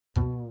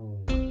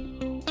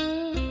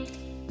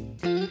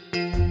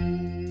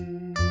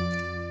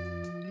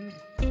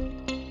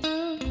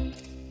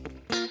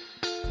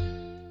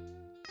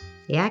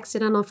The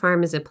accidental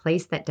farm is a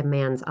place that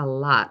demands a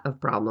lot of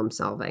problem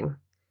solving.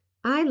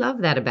 I love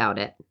that about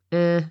it,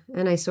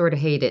 and I sort of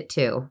hate it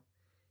too.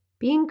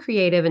 Being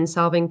creative and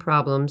solving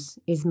problems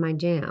is my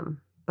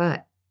jam,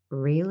 but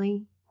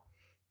really?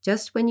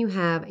 Just when you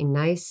have a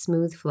nice,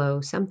 smooth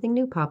flow, something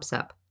new pops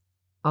up.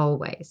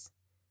 Always.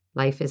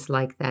 Life is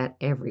like that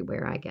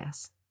everywhere, I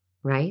guess.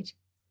 Right?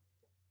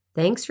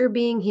 Thanks for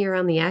being here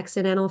on the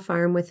accidental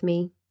farm with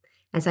me.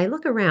 As I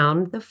look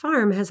around, the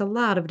farm has a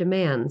lot of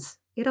demands.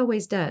 It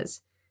always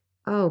does.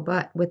 Oh,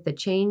 but with the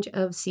change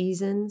of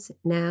seasons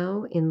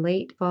now in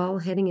late fall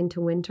heading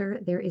into winter,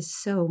 there is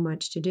so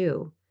much to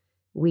do.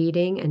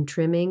 Weeding and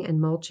trimming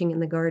and mulching in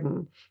the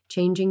garden,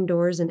 changing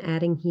doors and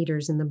adding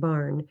heaters in the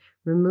barn,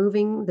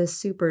 removing the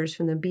supers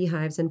from the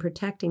beehives and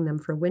protecting them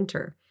for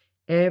winter.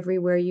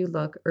 Everywhere you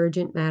look,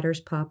 urgent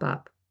matters pop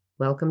up.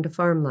 Welcome to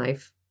farm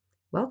life.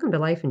 Welcome to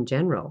life in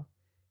general.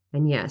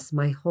 And yes,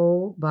 my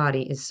whole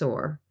body is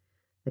sore.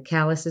 The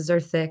calluses are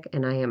thick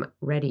and I am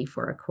ready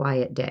for a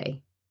quiet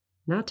day.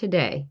 Not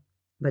today,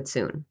 but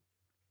soon.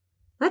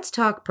 Let's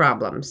talk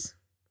problems.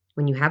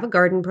 When you have a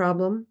garden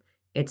problem,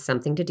 it's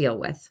something to deal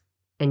with.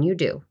 And you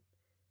do.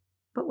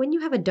 But when you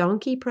have a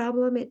donkey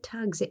problem, it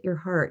tugs at your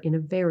heart in a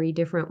very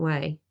different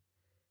way.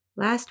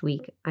 Last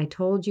week, I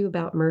told you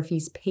about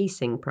Murphy's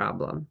pacing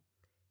problem.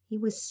 He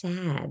was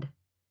sad.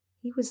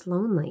 He was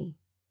lonely.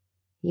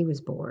 He was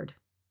bored.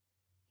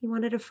 He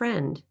wanted a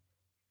friend.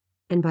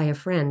 And by a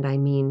friend, I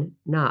mean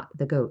not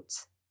the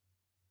goats.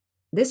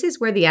 This is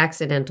where the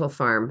accidental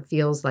farm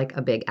feels like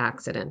a big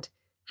accident.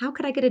 How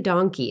could I get a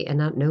donkey and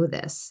not know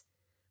this?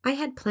 I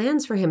had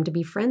plans for him to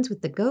be friends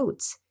with the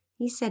goats.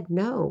 He said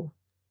no.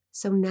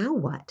 So now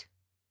what?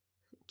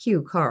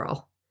 Cue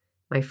Carl,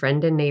 my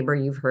friend and neighbor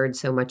you've heard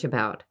so much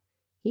about.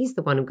 He's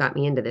the one who got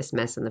me into this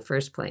mess in the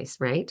first place,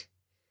 right?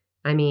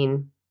 I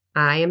mean,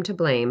 I am to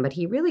blame, but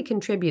he really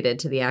contributed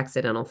to the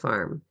accidental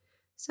farm.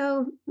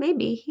 So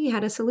maybe he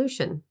had a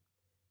solution.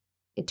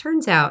 It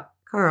turns out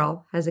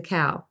Carl has a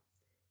cow.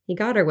 He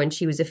got her when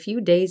she was a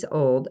few days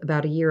old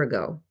about a year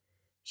ago.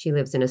 She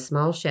lives in a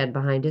small shed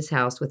behind his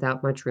house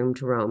without much room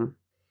to roam.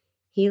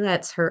 He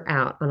lets her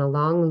out on a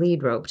long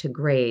lead rope to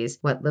graze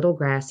what little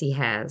grass he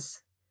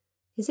has.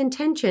 His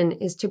intention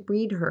is to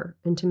breed her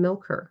and to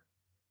milk her.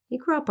 He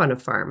grew up on a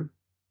farm.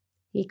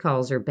 He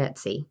calls her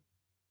Betsy.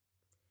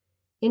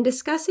 In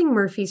discussing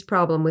Murphy's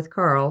problem with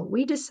Carl,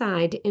 we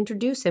decide to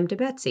introduce him to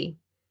Betsy.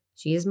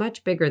 She is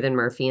much bigger than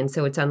Murphy, and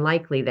so it's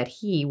unlikely that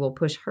he will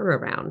push her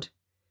around.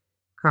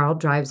 Carl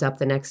drives up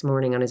the next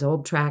morning on his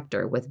old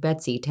tractor with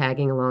Betsy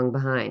tagging along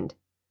behind.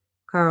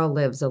 Carl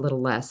lives a little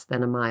less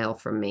than a mile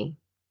from me.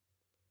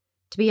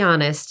 To be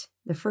honest,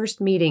 the first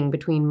meeting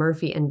between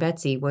Murphy and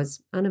Betsy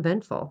was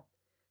uneventful.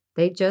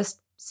 They just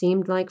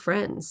seemed like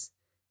friends,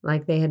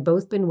 like they had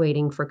both been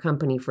waiting for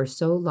company for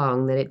so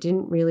long that it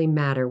didn't really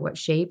matter what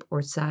shape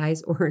or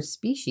size or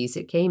species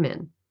it came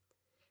in.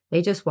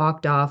 They just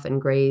walked off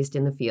and grazed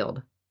in the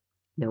field.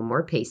 No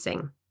more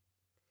pacing.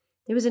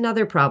 There was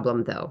another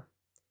problem, though.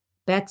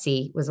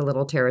 Betsy was a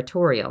little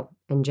territorial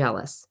and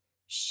jealous.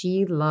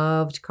 She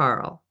loved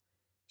Carl.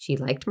 She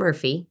liked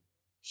Murphy.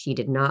 She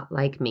did not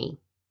like me.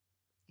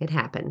 It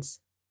happens.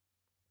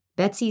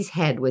 Betsy's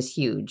head was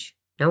huge.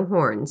 No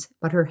horns,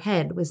 but her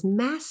head was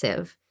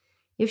massive.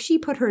 If she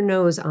put her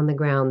nose on the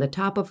ground, the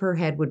top of her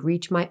head would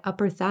reach my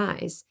upper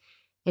thighs,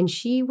 and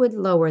she would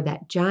lower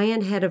that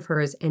giant head of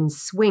hers and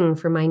swing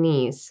for my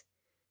knees.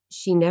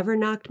 She never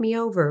knocked me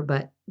over,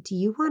 but do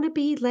you want to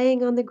be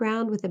laying on the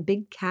ground with a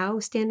big cow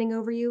standing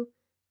over you?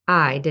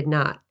 I did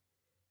not.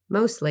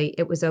 Mostly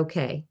it was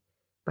okay,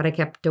 but I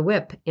kept a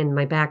whip in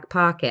my back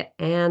pocket,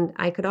 and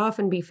I could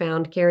often be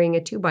found carrying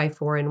a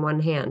 2x4 in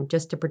one hand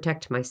just to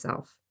protect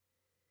myself.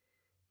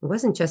 It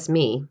wasn't just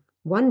me.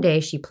 One day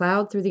she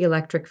plowed through the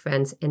electric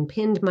fence and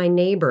pinned my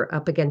neighbor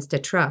up against a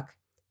truck,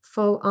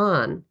 full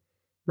on.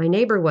 My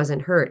neighbor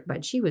wasn't hurt,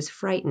 but she was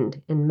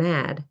frightened and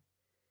mad.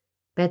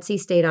 Betsy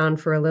stayed on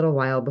for a little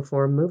while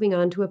before moving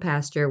on to a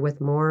pasture with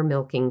more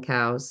milking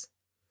cows.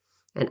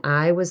 And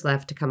I was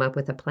left to come up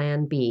with a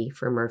Plan B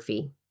for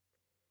Murphy.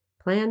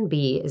 Plan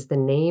B is the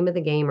name of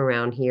the game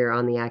around here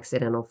on the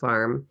accidental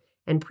farm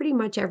and pretty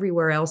much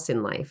everywhere else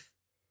in life.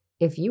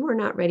 If you are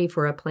not ready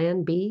for a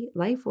Plan B,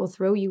 life will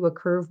throw you a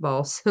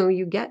curveball so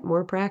you get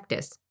more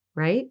practice,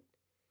 right?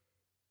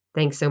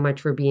 Thanks so much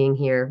for being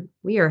here.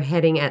 We are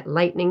heading at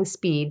lightning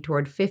speed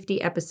toward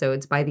 50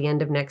 episodes by the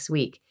end of next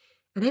week,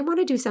 and I want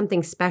to do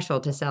something special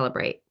to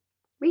celebrate.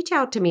 Reach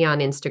out to me on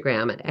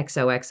Instagram at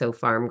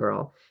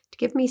XOXOFarmGirl to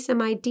give me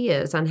some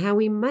ideas on how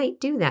we might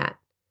do that.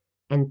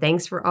 And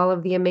thanks for all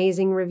of the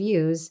amazing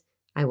reviews.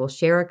 I will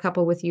share a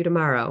couple with you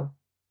tomorrow.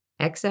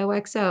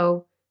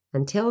 XOXO.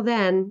 Until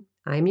then,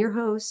 I'm your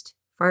host,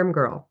 Farm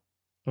Girl,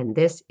 and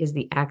this is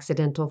the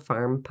Accidental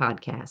Farm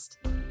Podcast.